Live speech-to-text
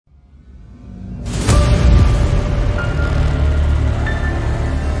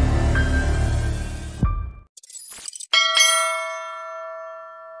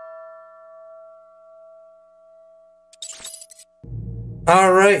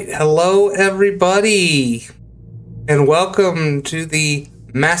All right, hello everybody, and welcome to the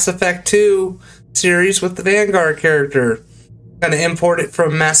Mass Effect 2 series with the Vanguard character. I'm going to import it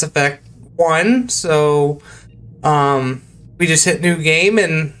from Mass Effect 1, so we just hit new game,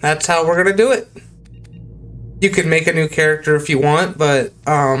 and that's how we're going to do it. You can make a new character if you want, but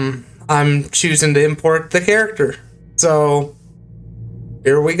I'm choosing to import the character. So,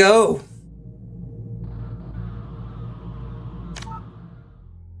 here we go.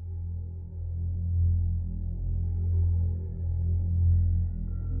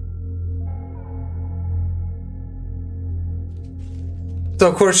 So,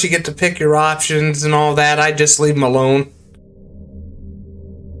 of course, you get to pick your options and all that. I just leave them alone.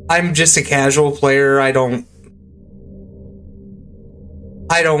 I'm just a casual player. I don't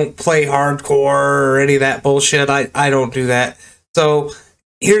play hardcore or any of that bullshit. I don't do that. So,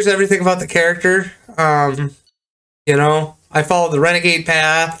 here's everything about the character. You know, I followed the Renegade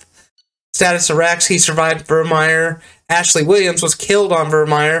path. Status of Rex, he survived Vermeer. Ashley Williams was killed on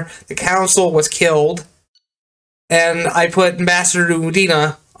Vermeer. The Council was killed. And I put Ambassador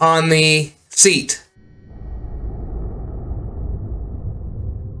Udina on the seat.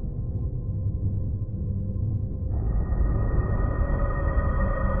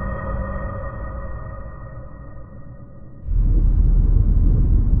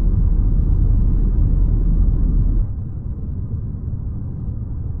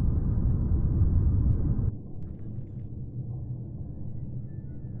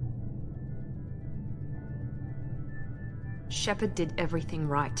 Shepard did everything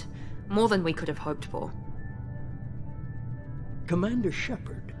right. More than we could have hoped for. Commander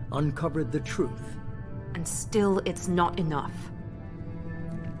Shepard uncovered the truth. And still, it's not enough.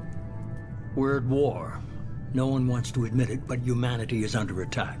 We're at war. No one wants to admit it, but humanity is under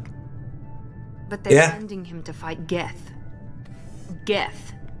attack. But they're sending him to fight Geth.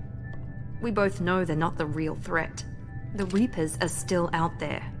 Geth. We both know they're not the real threat. The Reapers are still out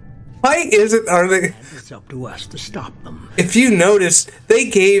there. Why are they? It's up to us to stop them. If you noticed,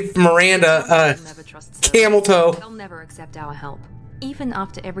 they gave Miranda a camel toe. They'll never accept our help, even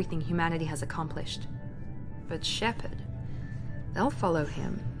after everything humanity has accomplished. But Shepard, they'll follow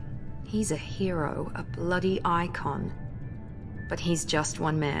him. He's a hero, a bloody icon. But he's just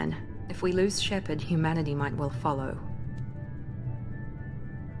one man. If we lose Shepard, humanity might well follow.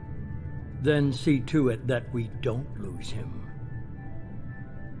 Then see to it that we don't lose him.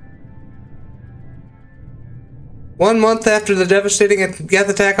 1 month after the devastating Geth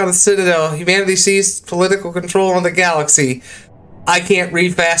attack on the Citadel, humanity seized political control on the galaxy. I can't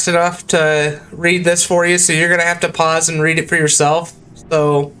read fast enough to read this for you, so you're going to have to pause and read it for yourself.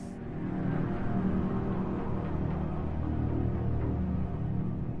 So,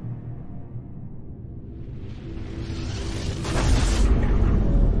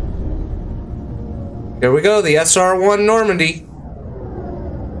 here we go, the SR-1 Normandy.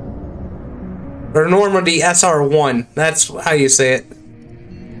 Or Normandy SR-1. That's how you say it.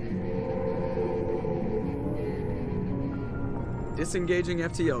 Disengaging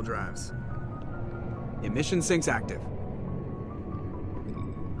FTL drives. Emission sinks active.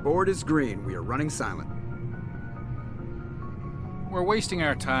 Board is green. We are running silent. We're wasting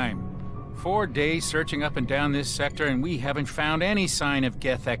our time. 4 days searching up and down this sector, and we haven't found any sign of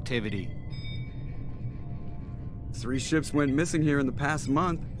Geth activity. 3 ships went missing here in the past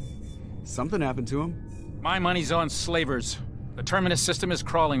month. Something happened to him. My money's on slavers. The Terminus system is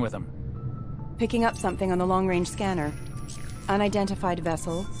crawling with them. Picking up something on the long-range scanner. Unidentified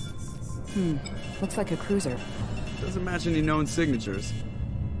vessel. Looks like a cruiser. Doesn't match any known signatures.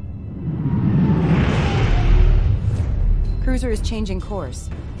 Cruiser is changing course.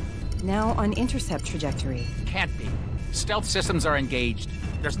 Now on intercept trajectory. Can't be. Stealth systems are engaged.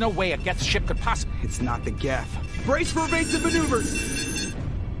 There's no way a Geth ship could possibly... It's not the Geth. Brace for evasive maneuvers!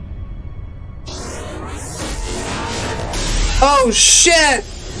 Oh, shit!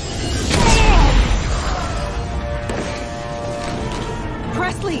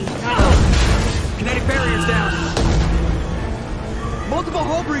 Presley! Kinetic barriers down. Multiple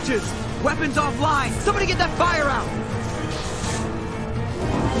hull breaches. Weapons offline. Somebody get that fire out.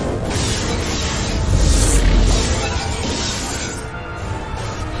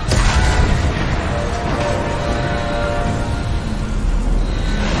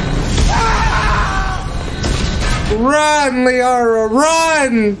 Run, Liara,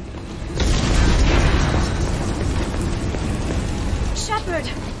 run! Shepard!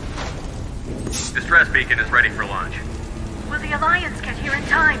 Distress beacon is ready for launch. Will the Alliance get here in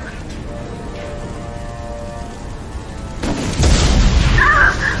time?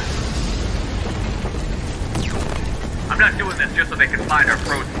 I'm not doing this just so they can find our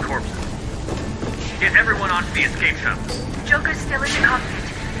frozen corpses. Get everyone onto the escape shuttle. Joker's still in the cockpit.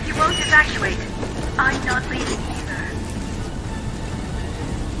 He won't evacuate. I'm not leaving either.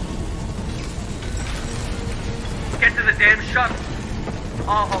 Get to the damn shuttle.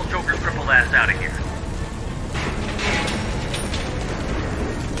 I'll haul Joker's crippled ass out of here.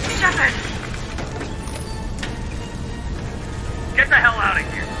 Shepard! Get the hell out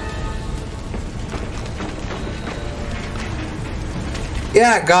of here.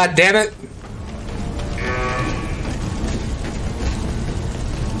 Yeah, god damn it.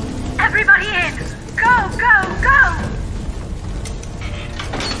 Everybody in! Go, go, go!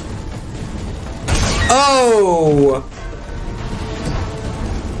 Oh!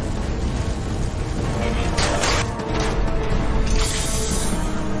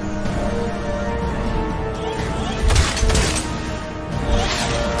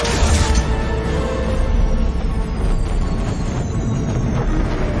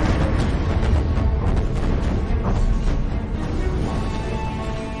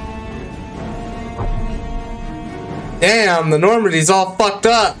 Damn, the Normandy's all fucked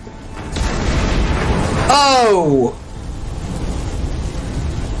up. Oh!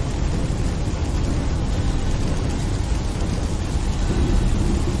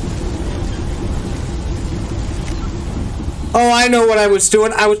 Oh, I know what I was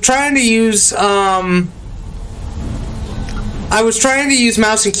doing. I was trying to use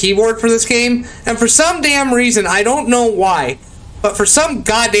mouse and keyboard for this game, and for some damn reason, I don't know why, but for some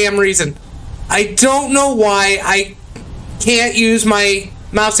goddamn reason, I don't know why I can't use my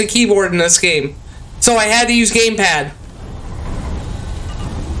mouse and keyboard in this game. So I had to use gamepad.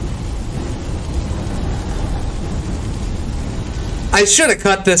 I should have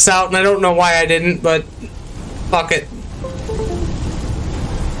cut this out, and I don't know why I didn't, but fuck it.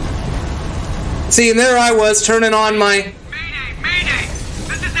 See, and there I was turning on my... Mayday! Mayday!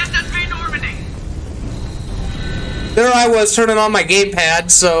 This is SSB Normandy! There I was turning on my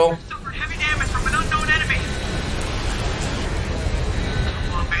gamepad, so... Suffered heavy damage from an unknown enemy!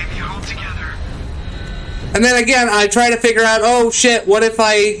 Come on, baby, hold together. And then again, I try to figure out, oh shit, what if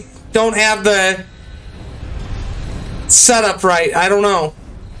I don't have the setup right? I don't know.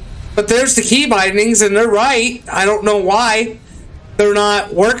 But there's the key bindings, and they're right. I don't know why they're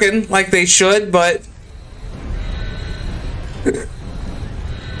not working like they should, but...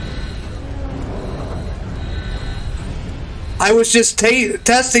 I was just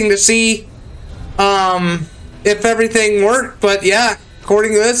testing to see if everything worked, but yeah,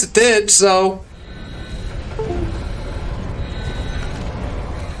 according to this, it did, so...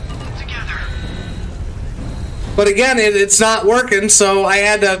 Together. But again, it's not working, so I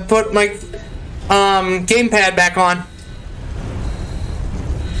had to put my gamepad back on.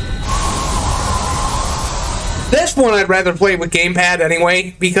 This one I'd rather play with gamepad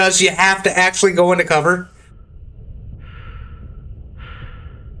anyway, because you have to actually go into cover.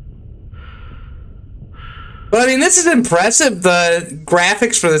 But I mean, this is impressive, the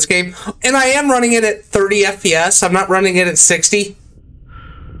graphics for this game. And I am running it at 30 FPS. I'm not running it at 60.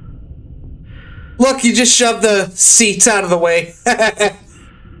 Look, you just shoved the seats out of the way.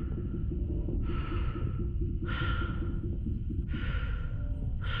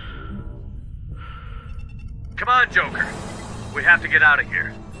 Come on, Joker. We have to get out of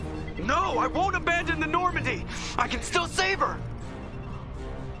here. No, I won't abandon the Normandy. I can still save her.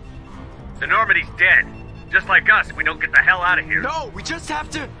 The Normandy's dead. Just like us, if we don't get the hell out of here. No, we just have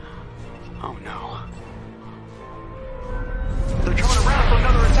to... Oh, no. They're coming around for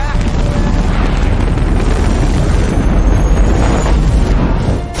another attack.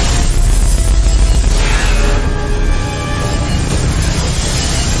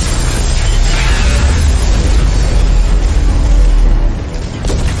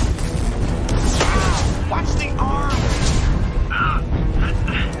 Watch the arm.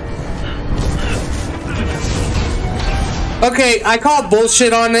 Okay, I call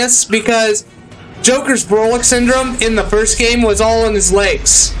bullshit on this because Joker's Brolic syndrome in the first game was all in his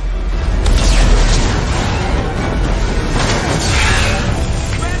legs.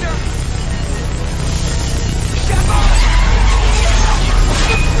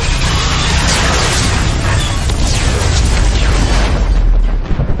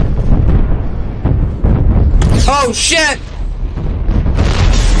 Oh shit!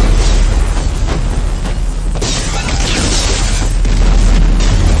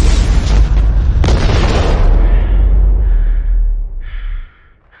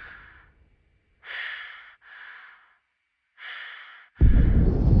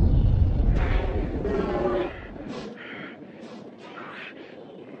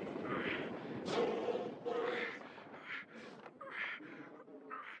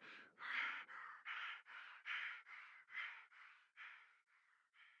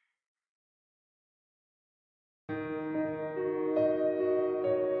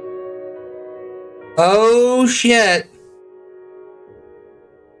 Oh shit.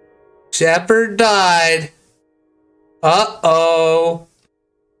 Shepard died. Uh-oh.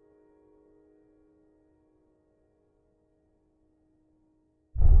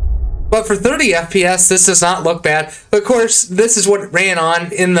 But for 30 FPS, this does not look bad. Of course, this is what it ran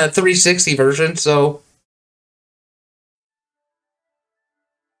on in the 360 version, so...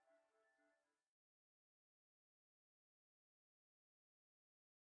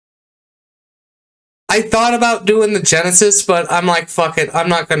 I thought about doing the Genesis, but I'm like, fuck it, I'm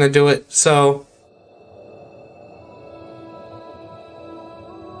not gonna do it, so...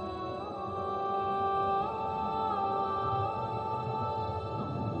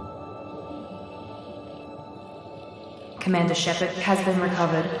 Commander Shepard has been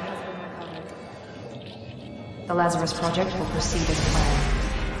recovered. The Lazarus Project will proceed as planned.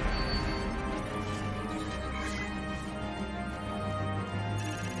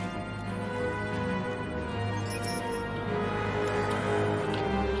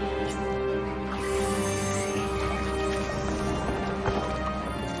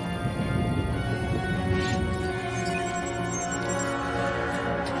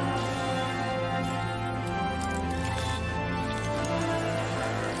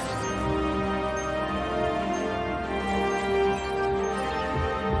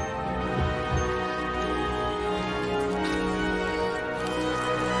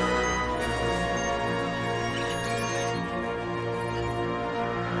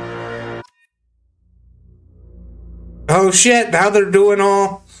 Oh shit, now they're doing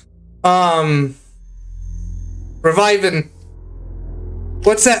all, reviving,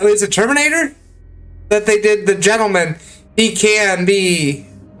 what's that, is it Terminator? That they did the gentleman, we can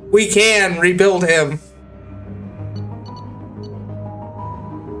rebuild him.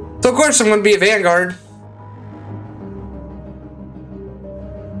 So of course I'm going to be a Vanguard.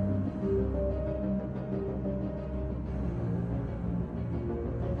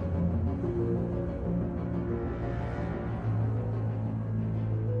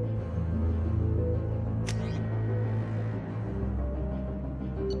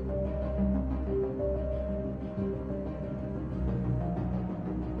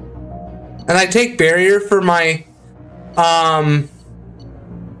 And I take barrier for my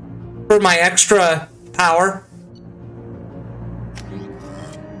extra power.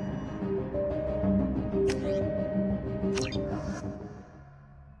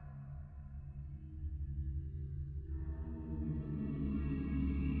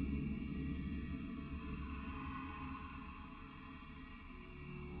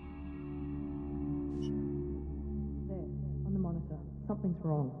 On the monitor, something's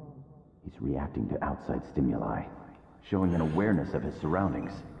wrong. He's reacting to outside stimuli, showing an awareness of his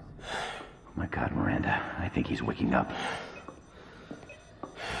surroundings. Oh my God, Miranda, I think he's waking up.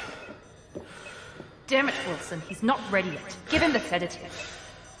 Damn it, Wilson, he's not ready yet. Give him the sedative.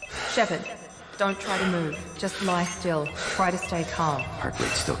 Shepard, don't try to move. Just lie still. Try to stay calm. Heart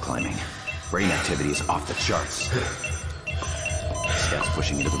rate's still climbing. Brain activity is off the charts. Scout's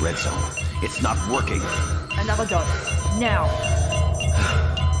pushing into the red zone. It's not working. Another dose. Now.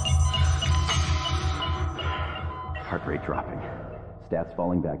 Heart rate dropping. Stats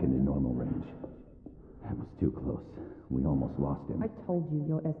falling back into normal range. That was too close. We almost lost him. I told you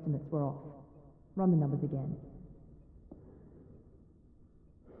your estimates were off. Run the numbers again.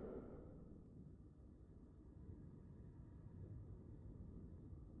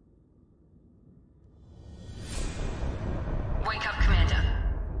 Wake up, Commander.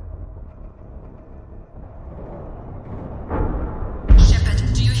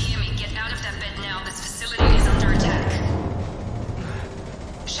 Shepard, do you hear me? Get out of that bed now. This facility is under attack.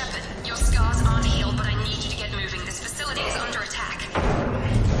 Shepard, your scars aren't healed, but I need you to get moving. This facility is under attack.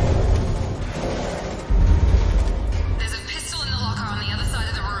 There's a pistol in the locker on the other side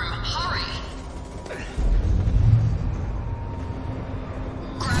of the room. Hurry!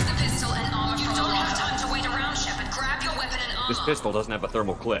 Grab the pistol and armor from the locker. You don't have time to wait around, Shepard. Grab your weapon and armor. This pistol doesn't have a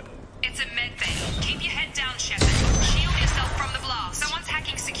thermal clip. It's a med bay. Keep your head down, Shepard. Shield yourself from the blast. Someone's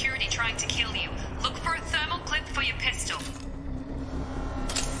hacking security trying to kill you. Look for a thermal clip for your pistol.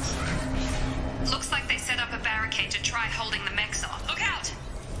 Looks like they set up a barricade to try holding the mechs off. Look out!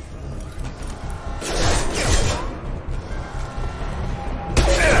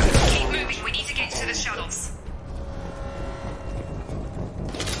 Keep moving. We need to get to the shuttles.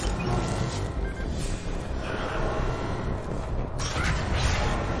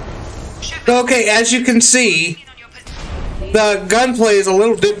 Okay, as you can see, the gunplay is a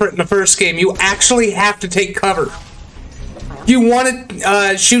little different in the first game. You actually have to take cover. You want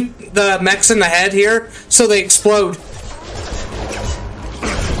to shoot the mechs in the head here, so they explode.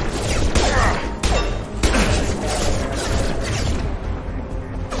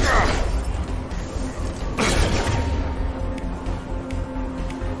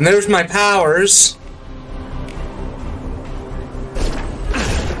 And there's my powers.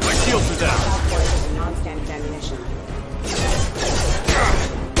 My shields are down. Non-standard ammunition.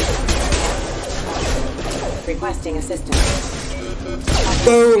 Requesting assistance.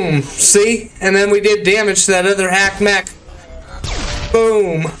 Boom. See? And then we did damage to that other hack mech.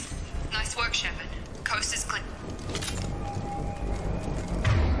 Boom. Nice work, Shepard. Coast is clear.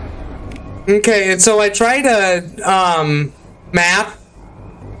 Okay, and so I try to map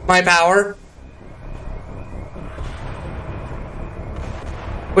my power,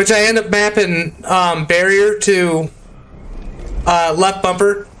 which I end up mapping barrier to left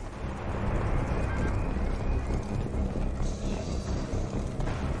bumper.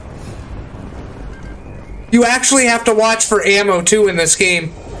 You actually have to watch for ammo too in this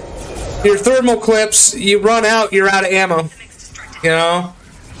game. Your thermal clips, you run out, you're out of ammo. You know?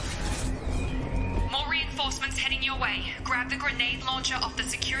 More reinforcements heading your way. Grab the grenade launcher off the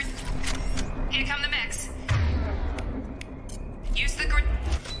security. Here come the mechs. Use the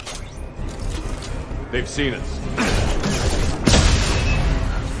They've seen us.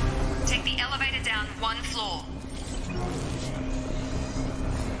 Take the elevator down one floor.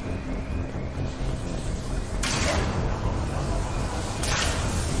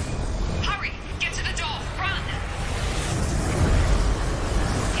 Hurry! Get to the door! Run!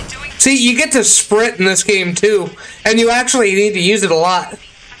 You're doing. See, you get to sprint in this game too, and you actually need to use it a lot. I've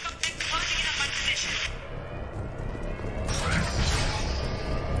got things closing in on my position.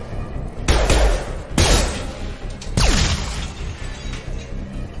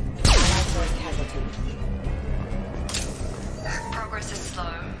 Progress is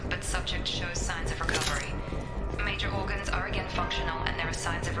slow, but subject shows signs of recovery. Major organs are again functional, and there are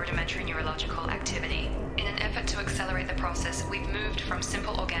signs of rudimentary neurological activity. In an effort to accelerate the process, we've moved from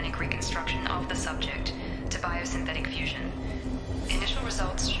simple organic reconstruction of the subject to biosynthetic fusion. Initial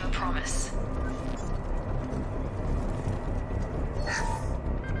results show promise.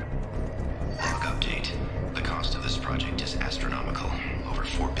 Log update. The cost of this project is astronomical. Over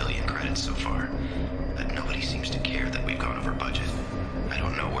 4 billion credits so far. But nobody seems to care that we've gone over budget. I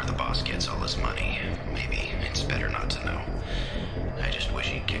don't know where the boss gets all this money. Maybe it's better not to know. I just wish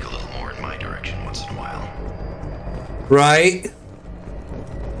he'd kick a little more in my direction once in a while. Right?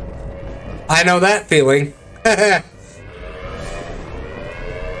 I know that feeling. Log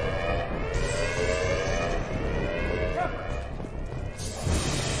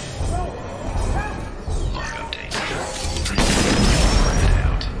update.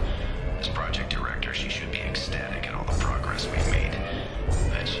 Out. As project director, she should be ecstatic at all the progress we've made.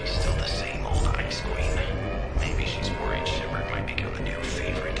 But she's still the same old ice queen. Maybe she's worried Shepard might become a new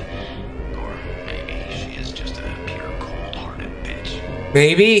favorite. Or maybe she is just a pure cold-hearted bitch.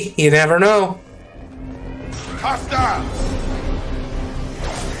 Maybe. You never know. Hostile!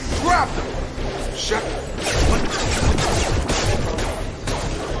 Drop them! Shepard!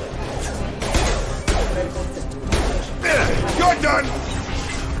 You're done!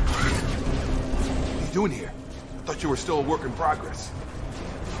 What are you doing here? I thought you were still a work in progress.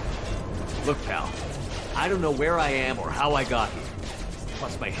 Look, pal, I don't know where I am or how I got here.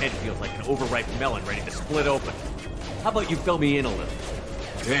 Plus, my head feels like an overripe melon ready to split open. How about you fill me in a little?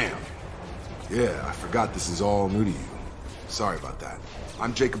 Damn. Yeah, I forgot this is all new to you. Sorry about that.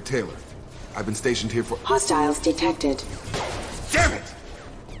 I'm Jacob Taylor. I've been stationed here for— Hostiles detected. Damn it!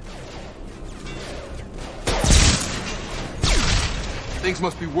 Things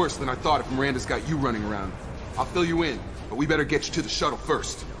must be worse than I thought if Miranda's got you running around. I'll fill you in, but we better get you to the shuttle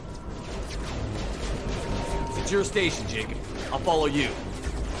first. It's your station, Jacob. I'll follow you.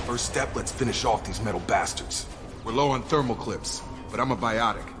 First step, let's finish off these metal bastards. We're low on thermal clips, but I'm a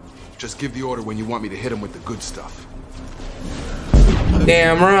biotic. Just give the order when you want me to hit them with the good stuff.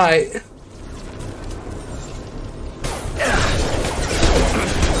 Damn right.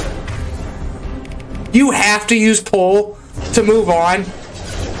 You have to use pull to move on.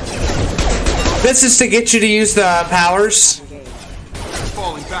 This is to get you to use the powers.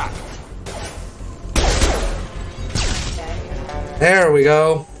 Falling back. There we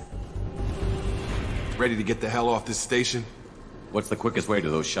go. Ready to get the hell off this station? What's the quickest way to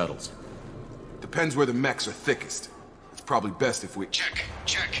those shuttles? Depends where the mechs are thickest. It's probably best if we— Check.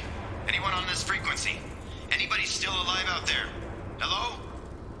 Anyone on this frequency? Anybody still alive out there? Hello?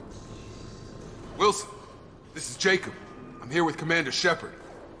 Wilson, this is Jacob. I'm here with Commander Shepard.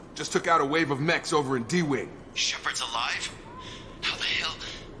 Just took out a wave of mechs over in D-Wing. Shepard's alive? How the hell?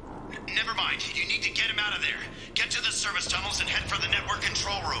 Never mind. You need to get him out of there. Get to the service tunnels and head for the network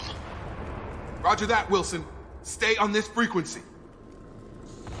control room. Roger that, Wilson. Stay on this frequency.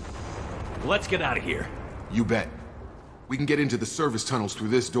 Let's get out of here. You bet. We can get into the service tunnels through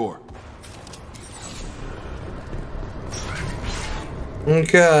this door.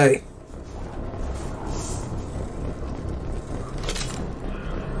 Okay.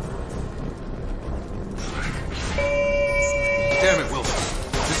 Damn it,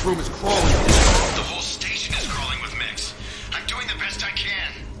 Wilson. This room is crawling. The whole station is crawling with mechs. I'm doing the best I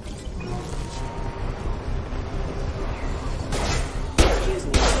can. Excuse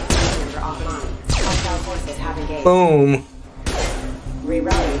me. You're offline. Hostile forces have engaged. Boom.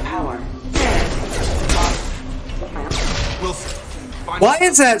 Rerouting power. Wilson. Why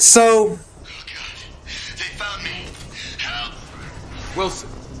is that so? They found me. Help! Wilson,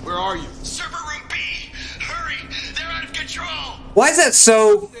 where are you? Server room B! Hurry! They're out of control! Why is that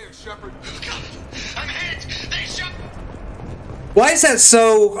so? There, Shepard. God, I'm hit! They shot. Why is that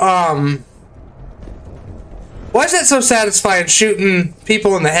so? Why is that so satisfying shooting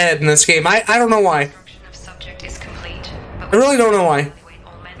people in the head in this game? I don't know why. Of subject is complete, but I really don't know why. evaluate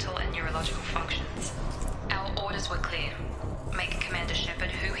all mental and neurological functions. Our orders were clear. Make Commander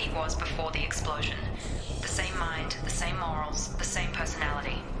Shepard who he was before the explosion. The same mind, the same morals, the same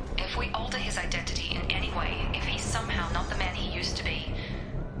personality. If we alter his identity in any way, if he's somehow not the man he used to be,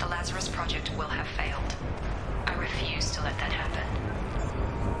 the Lazarus Project will have failed. I refuse to let that happen.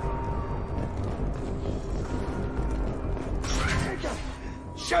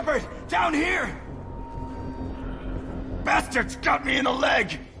 Shepard, down here! Bastards got me in the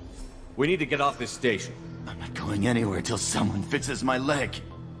leg! We need to get off this station. I'm not going anywhere till someone fixes my leg.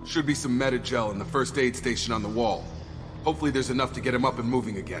 Should be some medi-gel in the first aid station on the wall. Hopefully there's enough to get him up and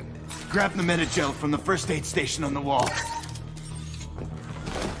moving again. Grab the medi-gel from the first aid station on the wall.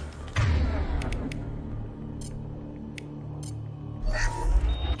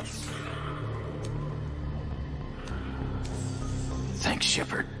 Thanks,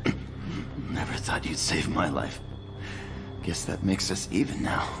 Shepard. Never thought you'd save my life. Guess that makes us even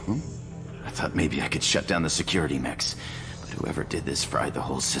now, hmm? I thought maybe I could shut down the security mechs, but whoever did this fried the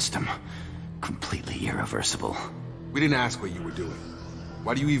whole system. Completely irreversible. We didn't ask what you were doing.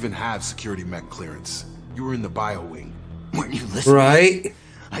 Why do you even have security mech clearance? You were in the bio wing. Weren't you listening? Right?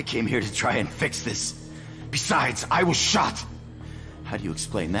 I came here to try and fix this. Besides, I was shot. How do you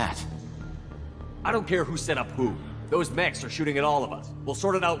explain that? I don't care who set up who. Those mechs are shooting at all of us. We'll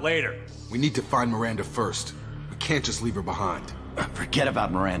sort it out later. We need to find Miranda first. We can't just leave her behind. Forget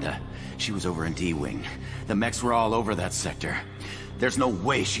about Miranda. She was over in D-Wing. The mechs were all over that sector. There's no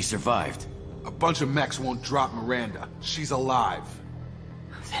way she survived. A bunch of mechs won't drop Miranda. She's alive.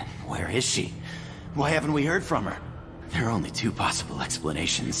 Then where is she? Why haven't we heard from her? There are only two possible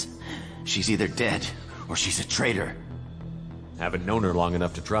explanations. She's either dead, or she's a traitor. Haven't known her long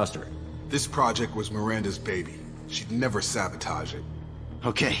enough to trust her. This project was Miranda's baby. She'd never sabotage it.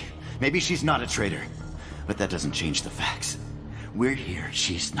 Okay, maybe she's not a traitor. But that doesn't change the facts. We're here,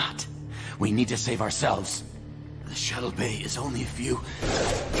 she's not. We need to save ourselves. The shuttle bay is only a few...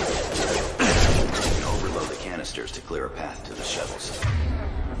 Overload the canisters to clear a path to the shuttles.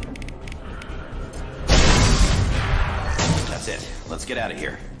 That's it. Let's get out of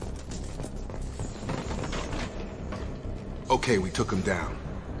here. Okay, we took him down.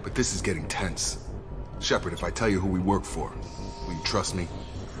 But this is getting tense. Shepard, if I tell you who we work for, will you trust me?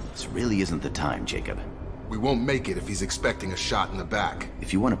 This really isn't the time, Jacob. We won't make it if he's expecting a shot in the back.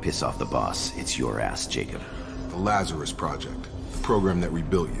 If you want to piss off the boss, it's your ass, Jacob. The Lazarus Project. The program that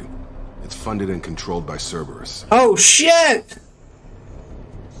rebuilt you. It's funded and controlled by Cerberus. Oh, shit!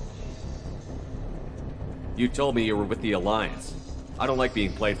 You told me you were with the Alliance. I don't like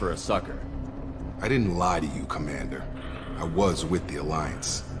being played for a sucker. I didn't lie to you, Commander. I was with the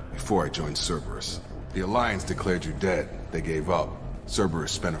Alliance, before I joined Cerberus. The Alliance declared you dead. They gave up.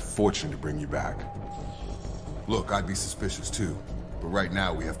 Cerberus spent a fortune to bring you back. Look, I'd be suspicious too, but right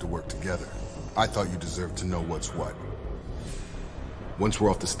now we have to work together. I thought you deserved to know what's what. Once we're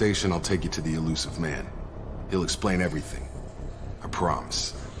off the station, I'll take you to the elusive man. He'll explain everything. I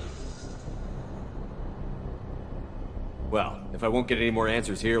promise. Well, if I won't get any more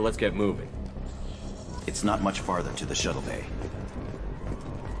answers here, let's get moving. It's not much farther to the shuttle bay.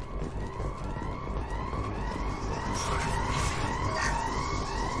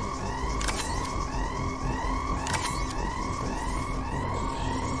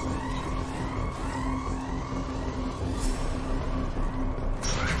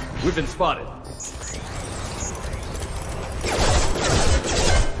 We've been spotted.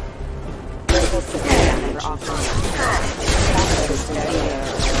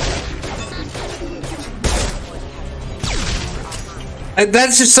 And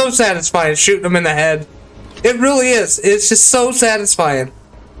that's just so satisfying, shooting them in the head. It really is. It's just so satisfying.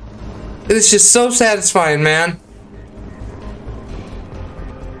 It is just so satisfying, man.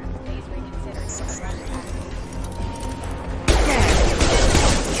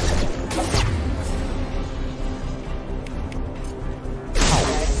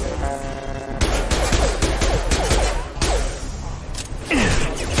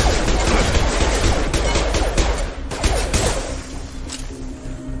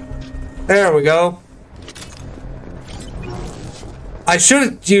 There we go. I should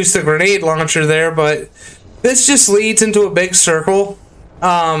have used the grenade launcher there, but this just leads into a big circle.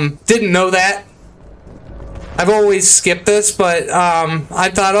 Didn't know that. I've always skipped this, but I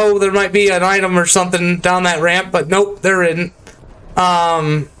thought, oh, there might be an item or something down that ramp, but nope, there isn't.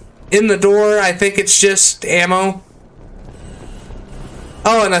 In the door, I think it's just ammo.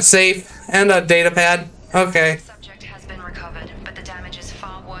 Oh, and a safe and a data pad. Okay. Subject has been recovered, but the damage is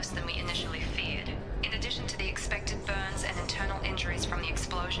far worse than we initially feared. In addition to the expected burns and internal injuries from the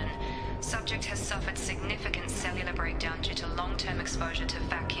explosion, subject has suffered significant cellular breakdown due to long-term exposure to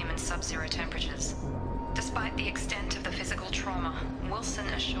vacuum and sub-zero temperatures. Despite the extent of the physical trauma, Wilson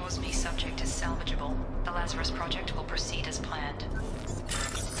assures me subject is salvageable. The Lazarus project will proceed as planned.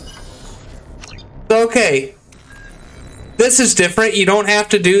 Okay. This is different. You don't have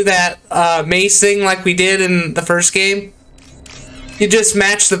to do that maze thing like we did in the first game. You just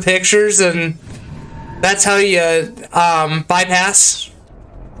match the pictures and that's how you bypass.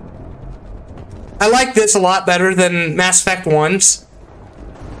 I like this a lot better than Mass Effect 1's.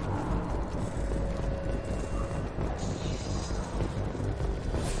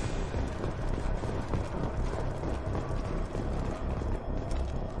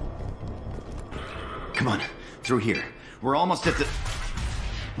 Come on, through here. We're almost at the...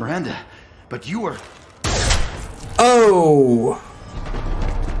 Miranda, but you were... Oh!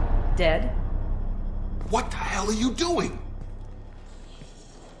 Dead? What the hell are you doing?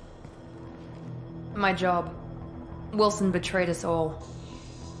 My job. Wilson betrayed us all.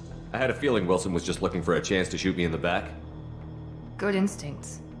 I had a feeling Wilson was just looking for a chance to shoot me in the back. Good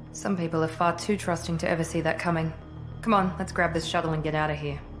instincts. Some people are far too trusting to ever see that coming. Come on, let's grab this shuttle and get out of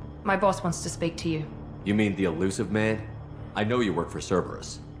here. My boss wants to speak to you. You mean the elusive man? I know you work for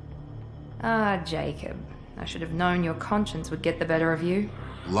Cerberus. Ah, Jacob. I should have known your conscience would get the better of you.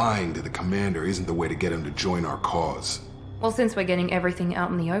 Lying to the commander isn't the way to get him to join our cause. Well, since we're getting everything out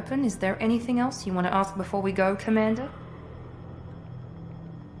in the open, is there anything else you want to ask before we go, Commander?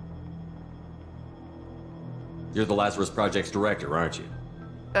 You're the Lazarus Project's director, aren't you?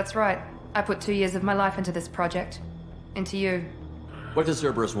 That's right. I put 2 years of my life into this project. Into you. What does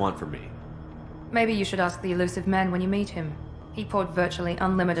Cerberus want from me? Maybe you should ask the elusive man when you meet him. He poured virtually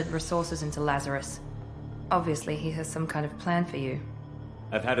unlimited resources into Lazarus. Obviously, he has some kind of plan for you.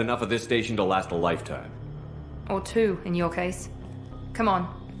 I've had enough of this station to last a lifetime. Or 2, in your case. Come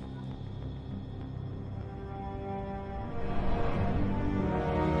on.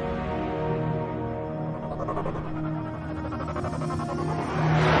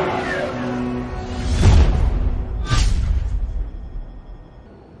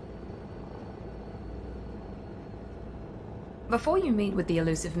 Before you meet with the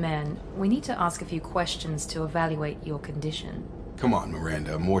elusive man, we need to ask a few questions to evaluate your condition. Come on,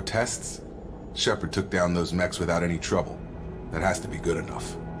 Miranda, more tests? Shepard took down those mechs without any trouble. That has to be good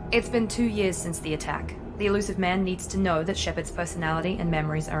enough. It's been 2 years since the attack. The elusive man needs to know that Shepard's personality and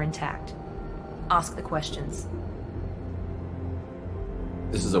memories are intact. Ask the questions.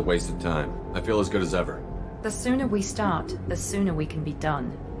 This is a waste of time. I feel as good as ever. The sooner we start, the sooner we can be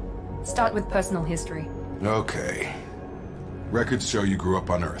done. Start with personal history. Okay. Records show you grew up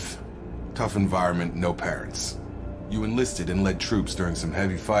on Earth. Tough environment, no parents. You enlisted and led troops during some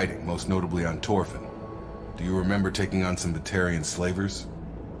heavy fighting, most notably on Torfin. Do you remember taking on some Batarian slavers?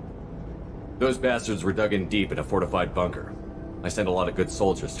 Those bastards were dug in deep in a fortified bunker. I sent a lot of good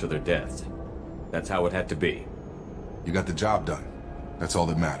soldiers to their deaths. That's how it had to be. You got the job done. That's all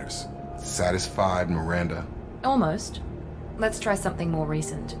that matters. Satisfied, Miranda? Almost. Let's try something more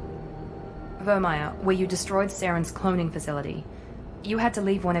recent. Vermeer, where you destroyed Saren's cloning facility. You had to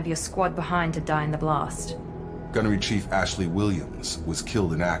leave one of your squad behind to die in the blast. Gunnery Chief Ashley Williams was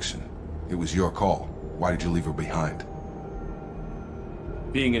killed in action. It was your call. Why did you leave her behind?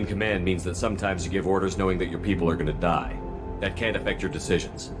 Being in command means that sometimes you give orders knowing that your people are gonna die. That can't affect your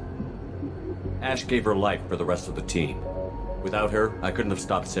decisions. Ash gave her life for the rest of the team. Without her, I couldn't have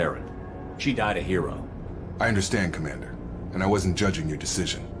stopped Saren. She died a hero. I understand, Commander, and I wasn't judging your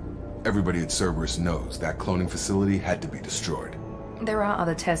decision. Everybody at Cerberus knows that cloning facility had to be destroyed. There are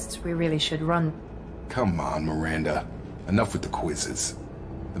other tests we really should run. Come on, Miranda. Enough with the quizzes.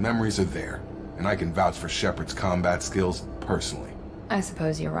 The memories are there, and I can vouch for Shepard's combat skills personally. I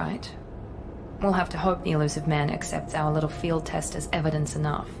suppose you're right. We'll have to hope the elusive man accepts our little field test as evidence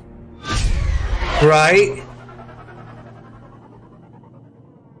enough. Right?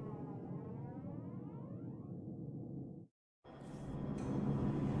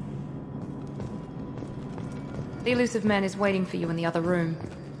 The elusive man is waiting for you in the other room.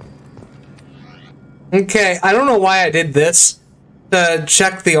 Okay, I don't know why I did this. to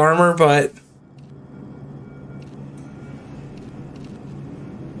check the armor, but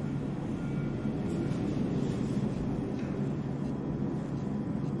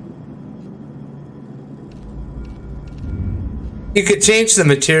you could change the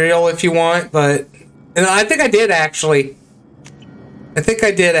material if you want, but and I think I did actually. I think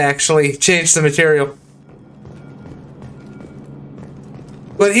I did actually change the material.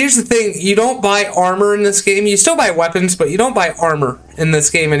 But here's the thing, you don't buy armor in this game. You still buy weapons, but you don't buy armor in this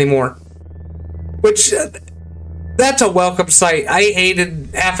game anymore. Which, that's a welcome sight. I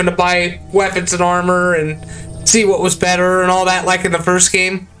hated having to buy weapons and armor and see what was better and all that like in the first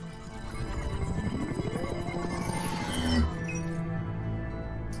game.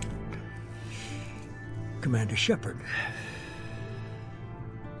 Commander Shepard.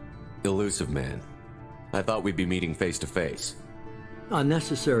 Elusive man. I thought we'd be meeting face to face.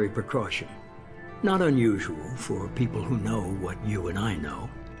 Unnecessary precaution. Not unusual for people who know what you and I know.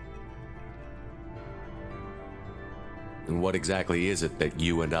 And what exactly is it that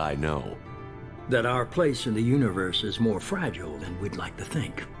you and I know? That our place in the universe is more fragile than we'd like to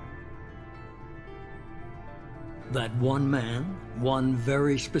think. That one man, one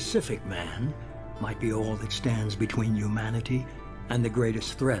very specific man, might be all that stands between humanity and the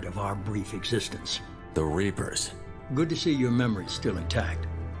greatest threat of our brief existence. The Reapers. Good to see your memory's still intact.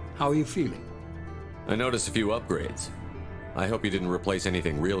 How are you feeling? I noticed a few upgrades. I hope you didn't replace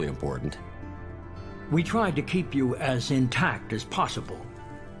anything really important. We tried to keep you as intact as possible.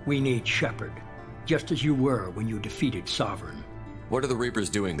 We need Shepard, just as you were when you defeated Sovereign. What are the Reapers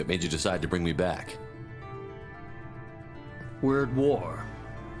doing that made you decide to bring me back? We're at war.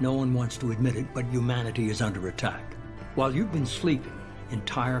 No one wants to admit it, but humanity is under attack. While you've been sleeping,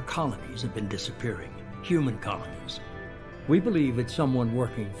 entire colonies have been disappearing. Human colonies. We believe it's someone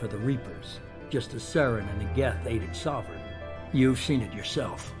working for the Reapers, just as Saren and Negeth aided Sovereign. You've seen it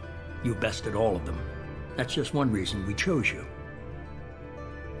yourself. You bested all of them. That's just one reason we chose you.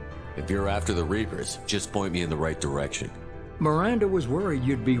 If you're after the Reapers, just point me in the right direction. Miranda was worried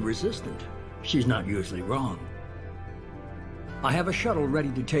you'd be resistant. She's not usually wrong. I have a shuttle ready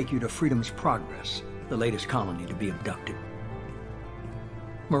to take you to Freedom's Progress, the latest colony to be abducted.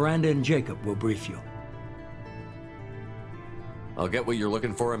 Miranda and Jacob will brief you. I'll get what you're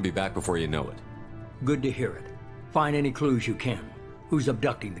looking for and be back before you know it. Good to hear it. Find any clues you can. Who's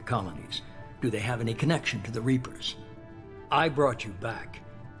abducting the colonies? Do they have any connection to the Reapers? I brought you back.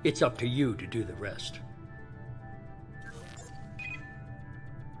 It's up to you to do the rest.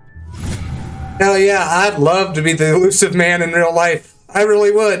 Hell yeah, I'd love to be the elusive man in real life. I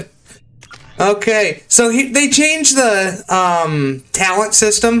really would. Okay, so they changed the talent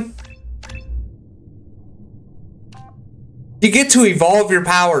system. You get to evolve your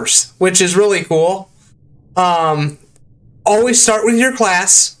powers, which is really cool. Always start with your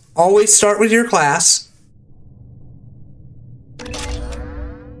class. Always start with your class.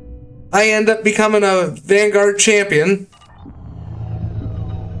 I end up becoming a Vanguard champion.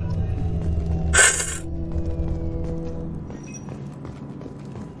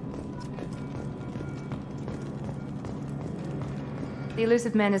 The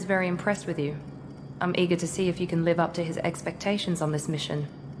elusive man is very impressed with you. I'm eager to see if you can live up to his expectations on this mission.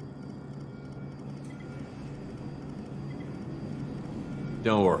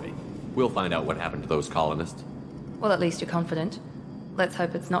 Don't worry. We'll find out what happened to those colonists. Well, at least you're confident. Let's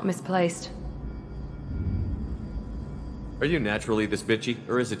hope it's not misplaced. Are you naturally this bitchy,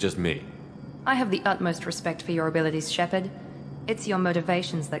 or is it just me? I have the utmost respect for your abilities, Shepard. It's your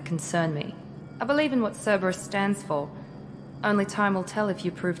motivations that concern me. I believe in what Cerberus stands for. Only time will tell if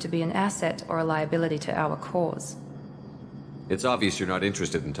you prove to be an asset or a liability to our cause. It's obvious you're not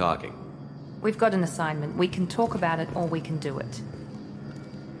interested in talking. We've got an assignment. We can talk about it or we can do it.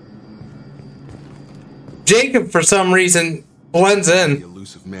 Jacob, for some reason, blends in. The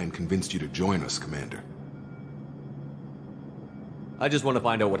elusive man convinced you to join us, Commander. I just want to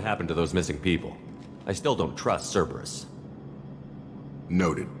find out what happened to those missing people. I still don't trust Cerberus.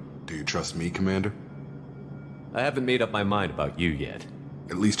 Noted. Do you trust me, Commander? I haven't made up my mind about you yet.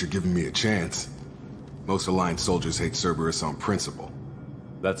 At least you're giving me a chance. Most Alliance soldiers hate Cerberus on principle.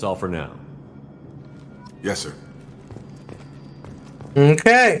 That's all for now. Yes, sir.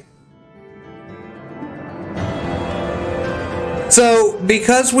 Okay. So,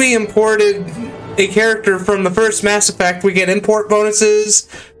 because we imported a character from the first Mass Effect, we get import bonuses,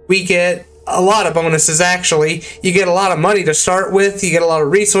 we get a lot of bonuses, actually. You get a lot of money to start with, you get a lot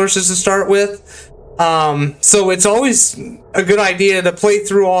of resources to start with. So it's always a good idea to play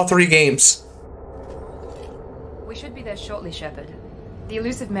through all 3 games. We should be there shortly, Shepard. The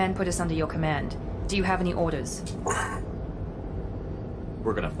elusive man put us under your command. Do you have any orders?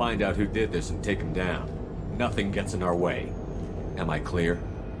 We're gonna find out who did this and take him down. Nothing gets in our way. Am I clear?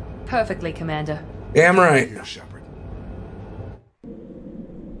 Perfectly, Commander. Damn right. Here, Shepard.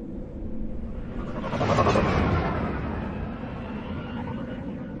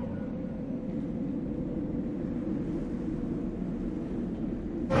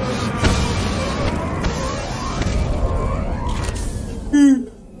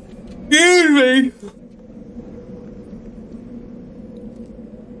 Excuse me.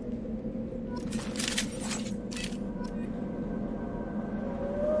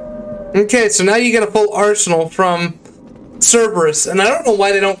 Okay, so now you get a full arsenal from Cerberus, and I don't know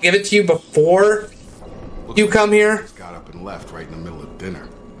why they don't give it to you before you come here. Got up and left right in the middle of dinner.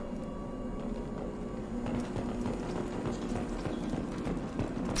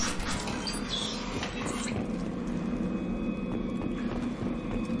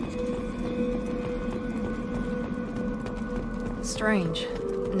 Strange.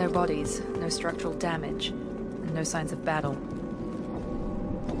 No bodies, no structural damage, and no signs of battle.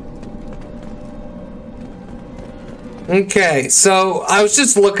 Okay, so I was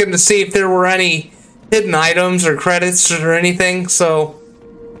just looking to see if there were any hidden items or credits or anything, so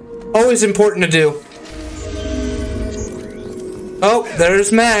always important to do. Oh,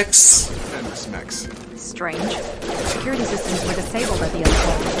 there's Max. Famous Max. Strange. Security systems were disabled at the other.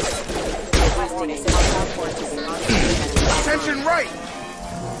 Attention right!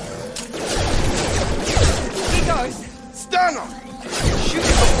 He goes. Stun him! Shoot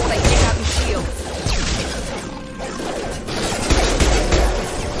him before they take out his shield.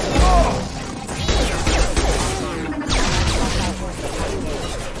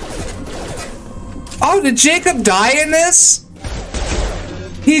 Oh, did Jacob die in this?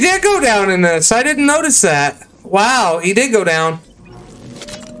 He did go down in this. I didn't notice that. Wow, he did go down.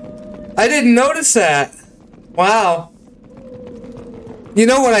 I didn't notice that. Wow. You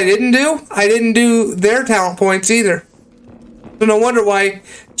know what I didn't do? I didn't do their talent points either. So no wonder why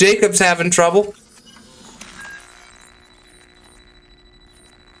Jacob's having trouble.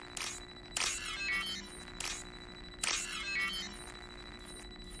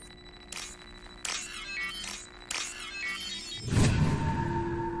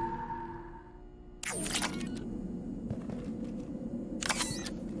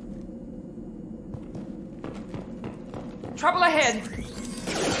 Trouble ahead.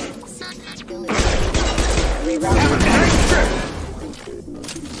 Have a nice trip!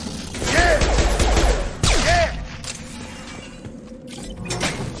 Yeah! Yeah!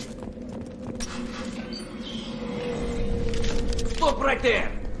 Stop right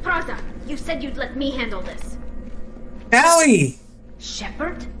there! Prada, you said you'd let me handle this. Allie!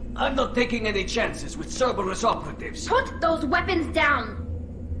 Shepard? I'm not taking any chances with Cerberus operatives. Put those weapons down!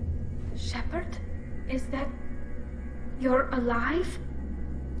 Shepard? Is that... You're alive?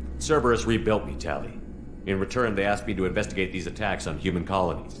 Cerberus rebuilt me, Tally. In return, they asked me to investigate these attacks on human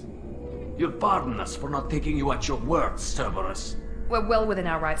colonies. You'll pardon us for not taking you at your word, Cerberus. We're well within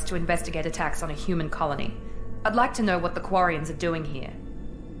our rights to investigate attacks on a human colony. I'd like to know what the Quarians are doing here.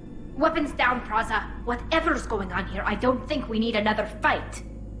 Weapons down, Praza. Whatever's going on here, I don't think we need another fight.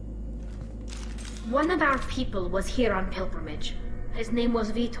 One of our people was here on pilgrimage. His name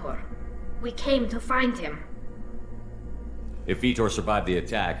was Vitor. We came to find him. If Vitor survived the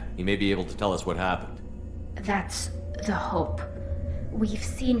attack, he may be able to tell us what happened. That's the hope. We've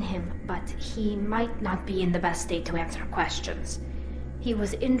seen him, but he might not be in the best state to answer questions. He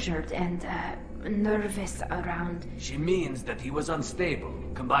was injured and, nervous around... She means that he was unstable.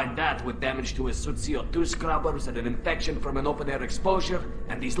 Combine that with damage to his suit CO2 scrubbers and an infection from an open-air exposure,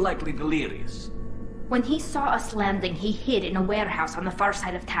 and he's likely delirious. When he saw us landing, he hid in a warehouse on the far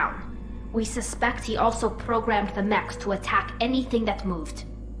side of town. We suspect he also programmed the mechs to attack anything that moved.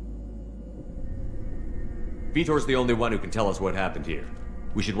 Vitor's the only one who can tell us what happened here.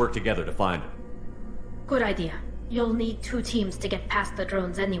 We should work together to find him. Good idea. You'll need 2 teams to get past the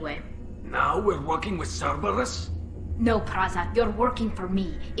drones anyway. Now we're working with Cerberus? No, Praza, you're working for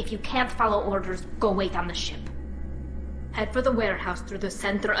me. If you can't follow orders, go wait on the ship. Head for the warehouse through the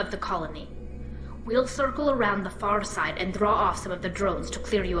center of the colony. We'll circle around the far side and draw off some of the drones to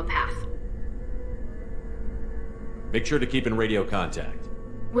clear you a path. Make sure to keep in radio contact.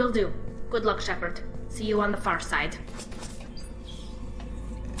 Will do. Good luck, Shepard. See you on the far side.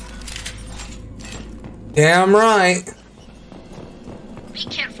 Damn right. Be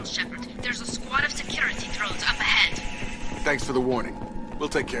careful, Shepard. There's a squad of security drones up ahead. Thanks for the warning. We'll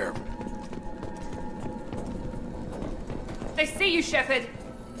take care of it. They see you, Shepard.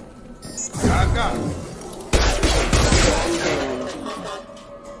 I got it.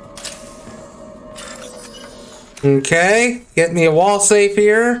 Okay, get me a wall safe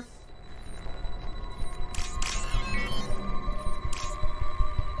here.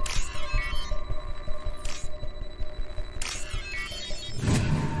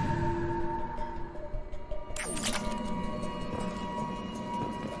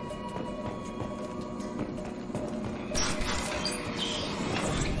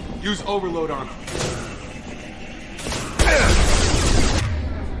 Use overload on him.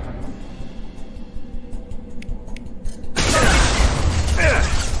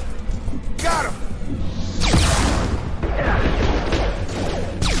 Got him!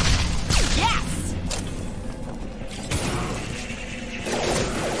 Yes!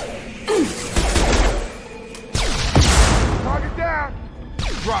 Target down!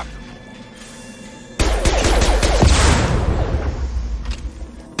 Drop him.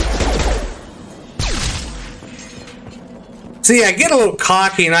 See, I get a little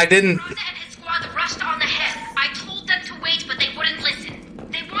cocky and I didn't... Rosa and his squad rushed on ahead. I told them to wait, but they wouldn't listen.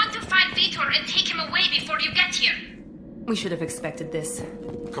 They want to find Vitor and take him away before you get here. We should have expected this.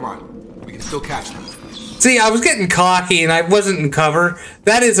 Come on, we can still catch them. See, I was getting cocky and I wasn't in cover.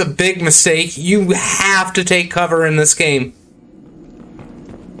 That is a big mistake. You have to take cover in this game.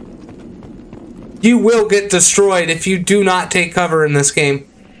 You will get destroyed if you do not take cover in this game.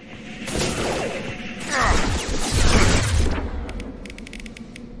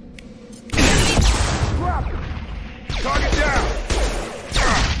 Target down!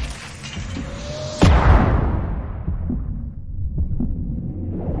 Got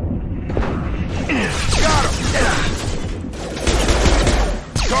him!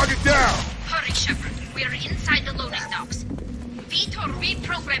 Target down! Hurry, Shepard. We are inside the loading docks. Vitor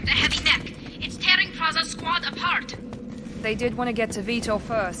reprogrammed the heavy mech. It's tearing Praza's squad apart. They did want to get to Vitor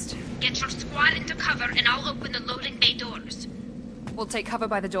first. Get your squad into cover and I'll open the loading bay doors. We'll take cover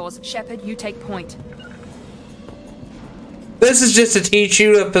by the doors. Shepard, you take point. This is just to teach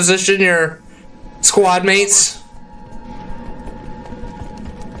you to position your squad mates.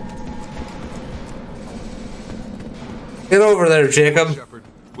 Get over there, Jacob. Shepard,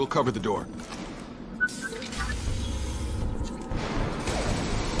 we'll cover the door.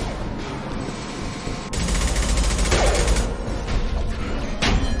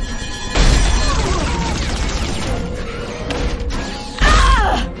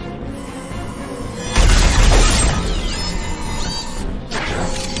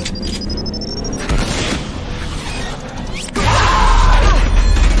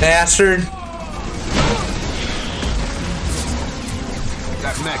 Bastard.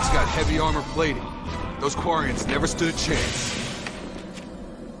 That mech's got heavy armor plating. Those Quarians never stood a chance.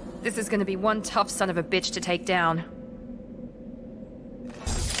 This is gonna be one tough son of a bitch to take down.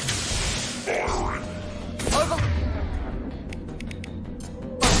 Over.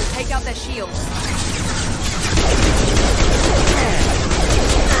 Take out their shields.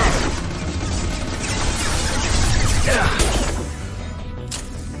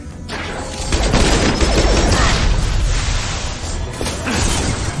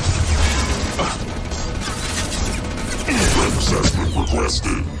 Assessment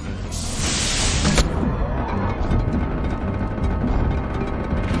requested.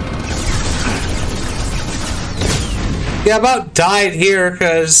 Yeah, about died here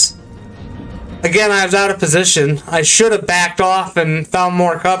because, again, I was out of position. I should have backed off and found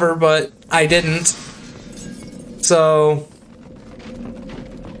more cover, but I didn't. So...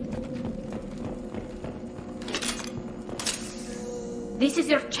 This is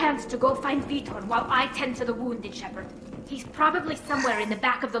your chance to go find Vitor while I tend to the wounded, Shepard. He's probably somewhere in the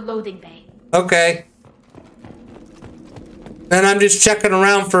back of the loading bay. Okay. Then I'm just checking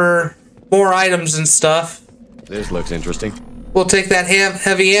around for more items and stuff. This looks interesting. We'll take that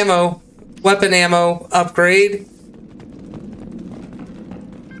heavy ammo, weapon ammo upgrade.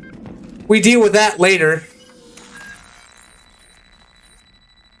 We deal with that later.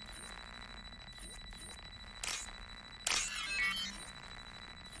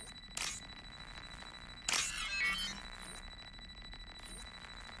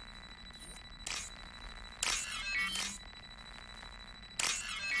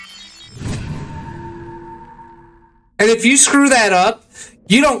 And if you screw that up,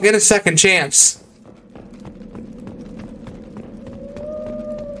 you don't get a second chance.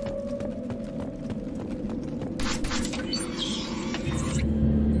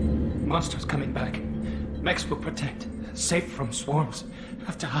 Monsters coming back. Mechs will protect. Safe from swarms.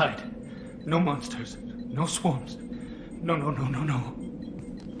 Have to hide. No monsters. No swarms. No.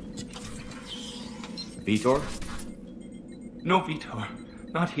 Vitor? No Vitor.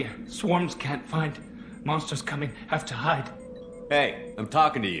 Not here. Swarms can't find. Monsters coming. Have to hide. Hey, I'm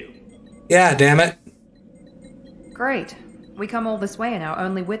talking to you. Yeah, damn it. Great. We come all this way and our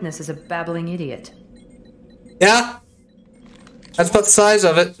only witness is a babbling idiot. Yeah. That's about the size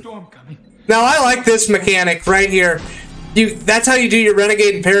of it. Now, I like this mechanic right here. That's how you do your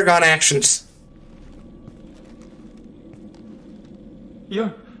Renegade and Paragon actions.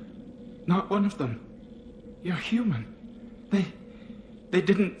 You're not one of them. You're human. They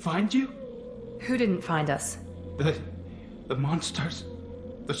didn't find you? Who didn't find us? The monsters.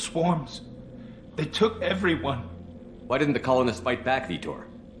 The swarms. They took everyone. Why didn't the colonists fight back, Vitor?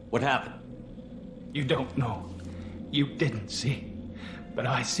 What happened? You don't know. You didn't see. But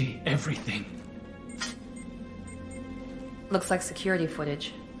I see everything. Looks like security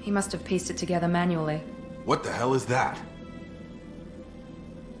footage. He must have pieced it together manually. What the hell is that?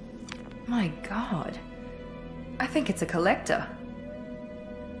 My god. I think it's a collector.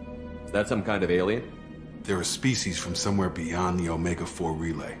 Is that some kind of alien? They're a species from somewhere beyond the Omega-4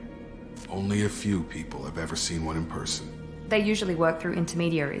 relay. Only a few people have ever seen one in person. They usually work through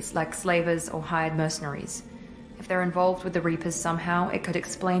intermediaries, like slavers or hired mercenaries. If they're involved with the Reapers somehow, it could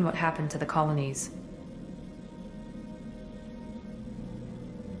explain what happened to the colonies.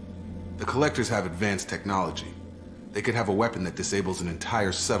 The Collectors have advanced technology. They could have a weapon that disables an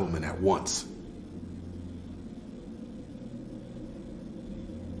entire settlement at once.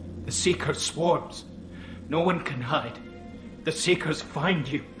 The Seekers swarms. No one can hide. The Seekers find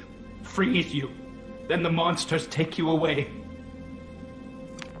you, freeze you, then the monsters take you away.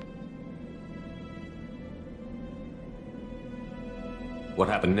 What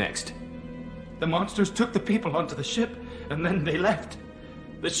happened next? The monsters took the people onto the ship, and then they left.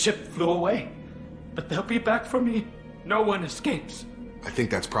 The ship flew away. But they'll be back for me. No one escapes. I think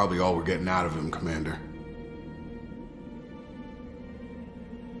that's probably all we're getting out of him, Commander.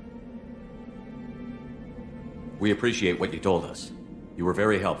 We appreciate what you told us. You were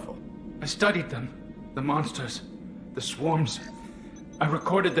very helpful. I studied them. The monsters. The swarms. I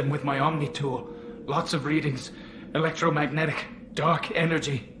recorded them with my Omni tool. Lots of readings. Electromagnetic. Dark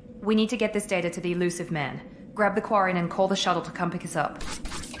energy. We need to get this data to the elusive man. Grab the Quarian and call the shuttle to come pick us up.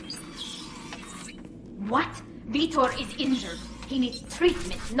 What? Vitor is injured. He needs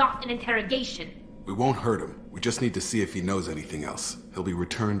treatment, not an interrogation. We won't hurt him. We just need to see if he knows anything else. He'll be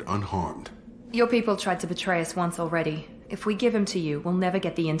returned unharmed. Your people tried to betray us once already. If we give him to you, we'll never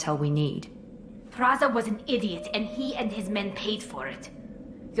get the intel we need. Praza was an idiot, and he and his men paid for it.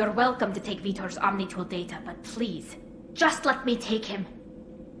 You're welcome to take Vitor's Omnitool data, but please, just let me take him.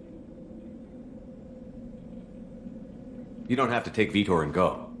 You don't have to take Vitor and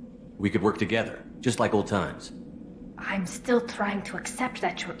go. We could work together, just like old times. I'm still trying to accept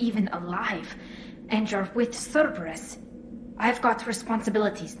that you're even alive, and you're with Cerberus. I've got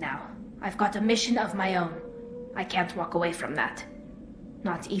responsibilities now. I've got a mission of my own. I can't walk away from that.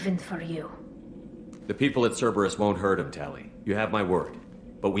 Not even for you. The people at Cerberus won't hurt him, Tali. You have my word.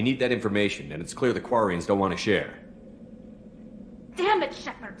 But we need that information, and it's clear the Quarians don't want to share. Damn it,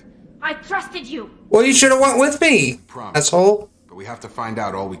 Shepard! I trusted you! Well, you should have went with me, asshole. But we have to find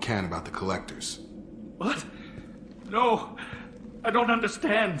out all we can about the Collectors. What? No, I don't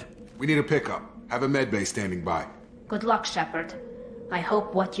understand. We need a pickup. Have a medbay standing by. Good luck, Shepard. I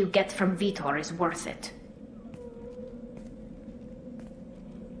hope what you get from Vitor is worth it.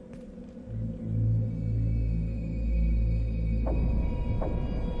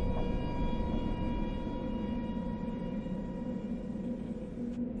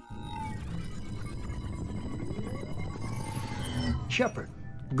 Shepard,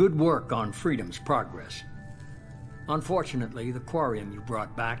 good work on Freedom's progress. Unfortunately, the Quarian you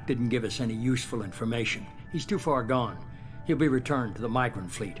brought back didn't give us any useful information. He's too far gone. He'll be returned to the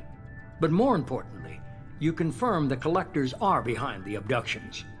migrant fleet. But more importantly, you confirm the Collectors are behind the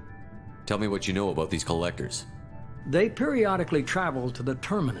abductions. Tell me what you know about these Collectors. They periodically travel to the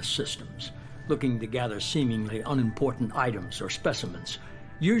Terminus systems, looking to gather seemingly unimportant items or specimens,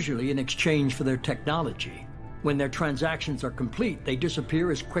 usually in exchange for their technology. When their transactions are complete, they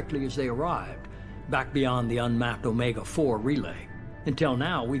disappear as quickly as they arrived, back beyond the unmapped Omega-4 relay. Until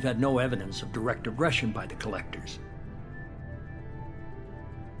now, we've had no evidence of direct aggression by the Collectors.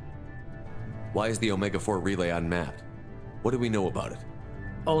 Why is the Omega-4 relay unmapped? What do we know about it?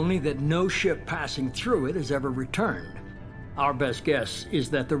 Only that no ship passing through it has ever returned. Our best guess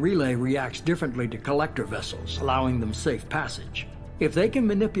is that the relay reacts differently to Collector vessels, allowing them safe passage. If they can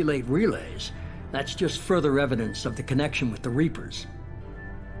manipulate relays, that's just further evidence of the connection with the Reapers.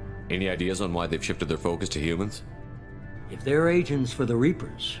 Any ideas on why they've shifted their focus to humans? If they're agents for the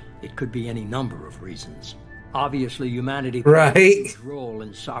Reapers, it could be any number of reasons. Obviously, humanity played its role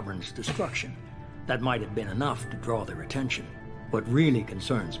in Sovereign's destruction. That might have been enough to draw their attention. What really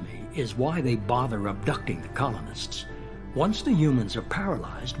concerns me is why they bother abducting the colonists. Once the humans are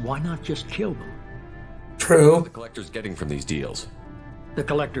paralyzed, why not just kill them? True. What are the collectors getting from these deals? The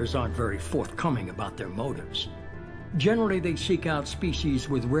collectors aren't very forthcoming about their motives. Generally, they seek out species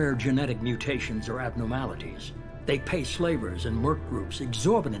with rare genetic mutations or abnormalities. They pay slavers and merc groups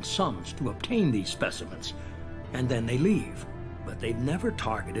exorbitant sums to obtain these specimens, and then they leave. But they've never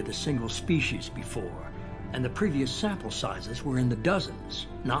targeted a single species before, and the previous sample sizes were in the dozens,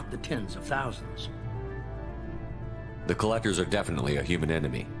 not the tens of thousands. The collectors are definitely a human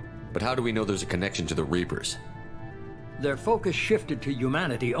enemy, but how do we know there's a connection to the Reapers? Their focus shifted to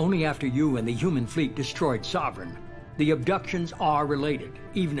humanity only after you and the human fleet destroyed Sovereign. The abductions are related,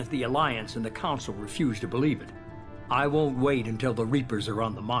 even if the Alliance and the Council refuse to believe it. I won't wait until the Reapers are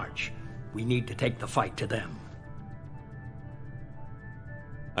on the march. We need to take the fight to them.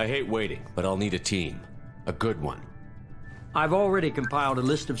 I hate waiting, but I'll need a team. A good one. I've already compiled a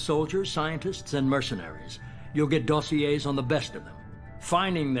list of soldiers, scientists, and mercenaries. You'll get dossiers on the best of them.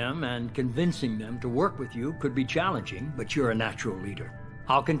 Finding them and convincing them to work with you could be challenging, but you're a natural leader.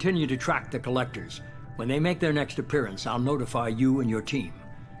 I'll continue to track the collectors. When they make their next appearance, I'll notify you and your team.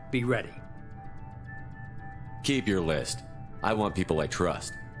 Be ready. Keep your list. I want people I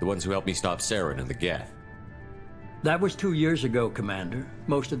trust. The ones who helped me stop Saren and the Geth. That was 2 years ago, Commander.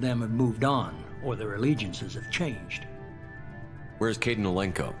 Most of them have moved on, or their allegiances have changed. Where's Caden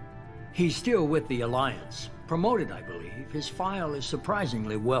Olenko? He's still with the Alliance. Promoted, I believe. His file is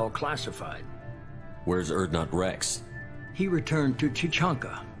surprisingly well classified. Where's Erdnot Rex? He returned to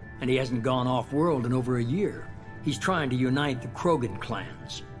Chichanka, and he hasn't gone off-world in over a year. He's trying to unite the Krogan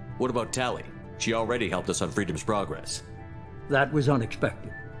clans. What about Tali? She already helped us on Freedom's Progress. That was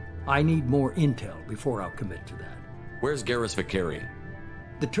unexpected. I need more intel before I'll commit to that. Where's Garrus Vicarian?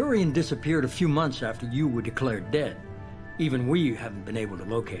 The Turian disappeared a few months after you were declared dead. Even we haven't been able to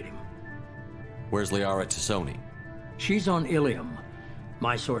locate him. Where's Liara Tassoni? She's on Ilium.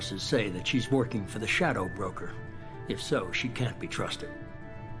 My sources say that she's working for the Shadow Broker. If so, she can't be trusted.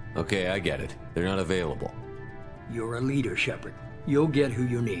 Okay, I get it. They're not available. You're a leader, Shepard. You'll get who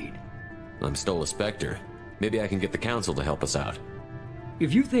you need. I'm still a Spectre. Maybe I can get the Council to help us out.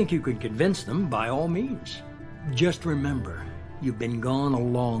 If you think you can convince them, by all means. Just remember, you've been gone a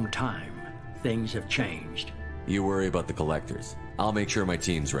long time. Things have changed. You worry about the collectors. I'll make sure my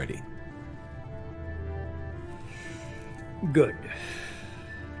team's ready. Good.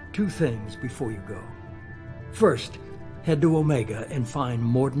 2 things before you go. First, head to Omega and find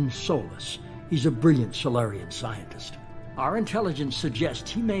Morden Solus. He's a brilliant Solarian scientist. Our intelligence suggests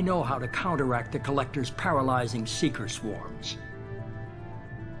he may know how to counteract the Collector's paralyzing Seeker swarms.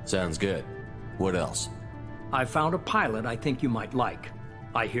 Sounds good. What else? I found a pilot I think you might like.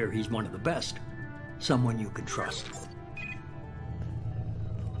 I hear he's one of the best. Someone you can trust.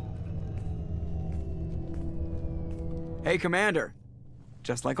 Hey, Commander.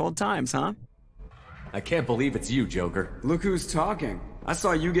 Just like old times, huh? I can't believe it's you, Joker. Look who's talking. I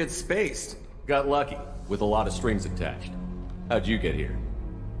saw you get spaced. Got lucky, with a lot of strings attached. How'd you get here?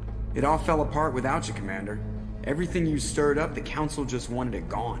 It all fell apart without you, Commander. Everything you stirred up, the Council just wanted it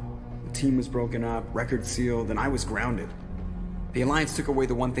gone. The team was broken up, record sealed, and I was grounded. The Alliance took away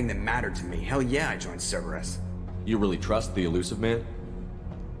the one thing that mattered to me. Hell yeah, I joined Cerberus. You really trust the Elusive Man?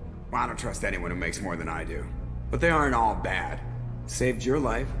 Well, I don't trust anyone who makes more than I do. But they aren't all bad. Saved your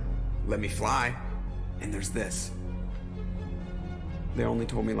life, let me fly, and there's this. They only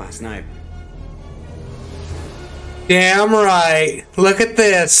told me last night. Damn right. Look at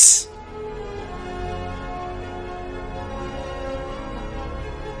this.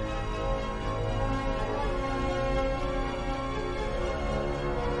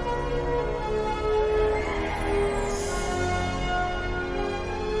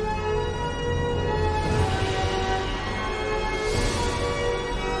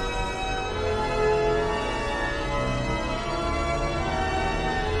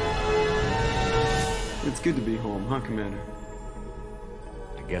 It's good to be home, huh, Commander?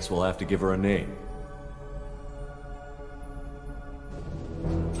 I guess we'll have to give her a name.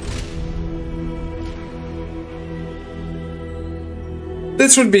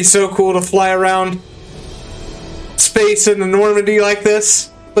 This would be so cool to fly around space in the Normandy like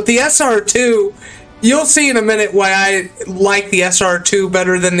this. But the SR-2, you'll see in a minute why I like the SR-2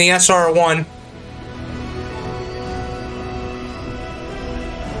 better than the SR-1.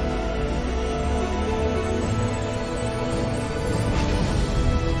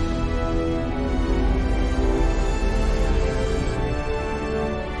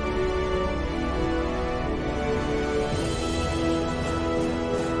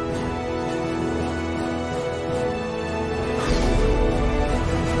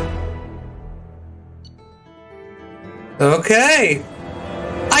 Okay.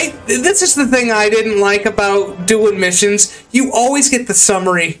 This is the thing I didn't like about doing missions. You always get the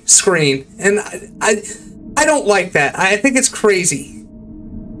summary screen, and I don't like that. I think it's crazy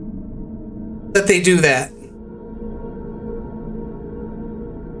that they do that.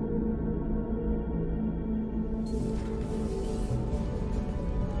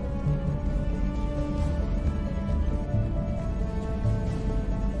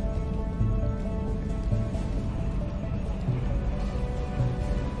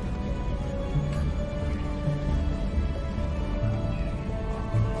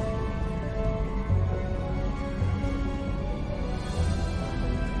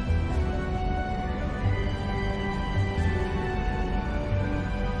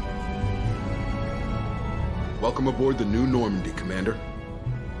 Welcome aboard the new Normandy, Commander.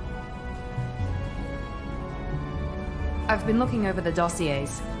 I've been looking over the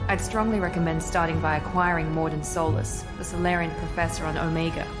dossiers. I'd strongly recommend starting by acquiring Morden Solus, the Solarian professor on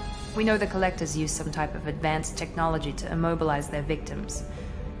Omega. We know the Collectors use some type of advanced technology to immobilize their victims.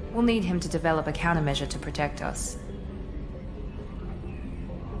 We'll need him to develop a countermeasure to protect us.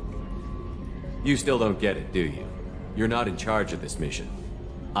 You still don't get it, do you? You're not in charge of this mission.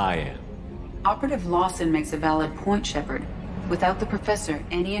 I am. Operative Lawson makes a valid point, Shepard. Without the Professor,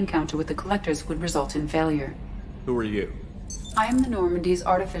 any encounter with the Collectors would result in failure. Who are you? I am the Normandy's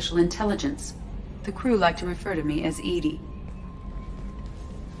artificial intelligence. The crew like to refer to me as Edie.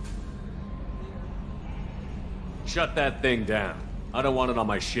 Shut that thing down. I don't want it on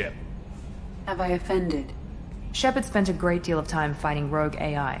my ship. Have I offended? Shepard spent a great deal of time fighting rogue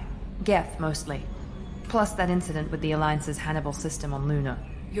AI. Geth, mostly. Plus that incident with the Alliance's Hannibal system on Luna.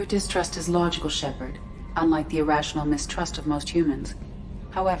 Your distrust is logical, Shepard, unlike the irrational mistrust of most humans.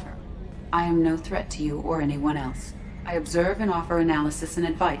 However, I am no threat to you or anyone else. I observe and offer analysis and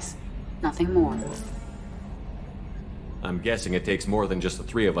advice. Nothing more. I'm guessing it takes more than just the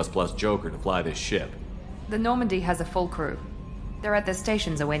three of us plus Joker to fly this ship. The Normandy has a full crew. They're at their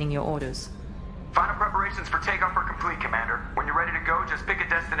stations awaiting your orders. Final preparations for takeoff are complete, Commander. When you're ready to go, just pick a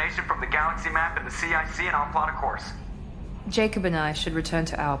destination from the galaxy map and the CIC and I'll plot a course. Jacob and I should return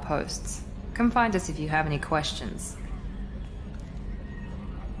to our posts. Come find us if you have any questions.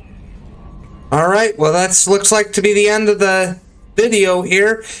 Alright, well that looks like to be the end of the video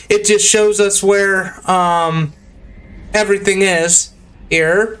here. It just shows us where everything is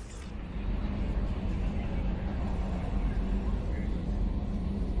here.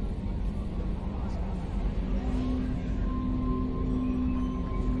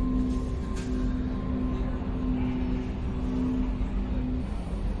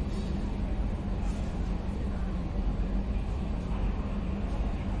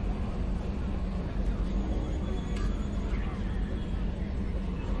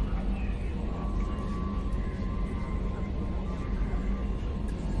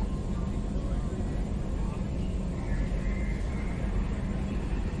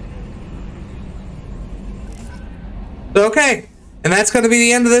 Okay, and that's going to be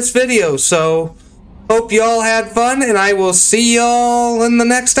the end of this video, so hope you all had fun, and I will see y'all in the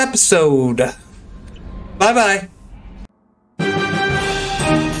next episode. Bye-bye.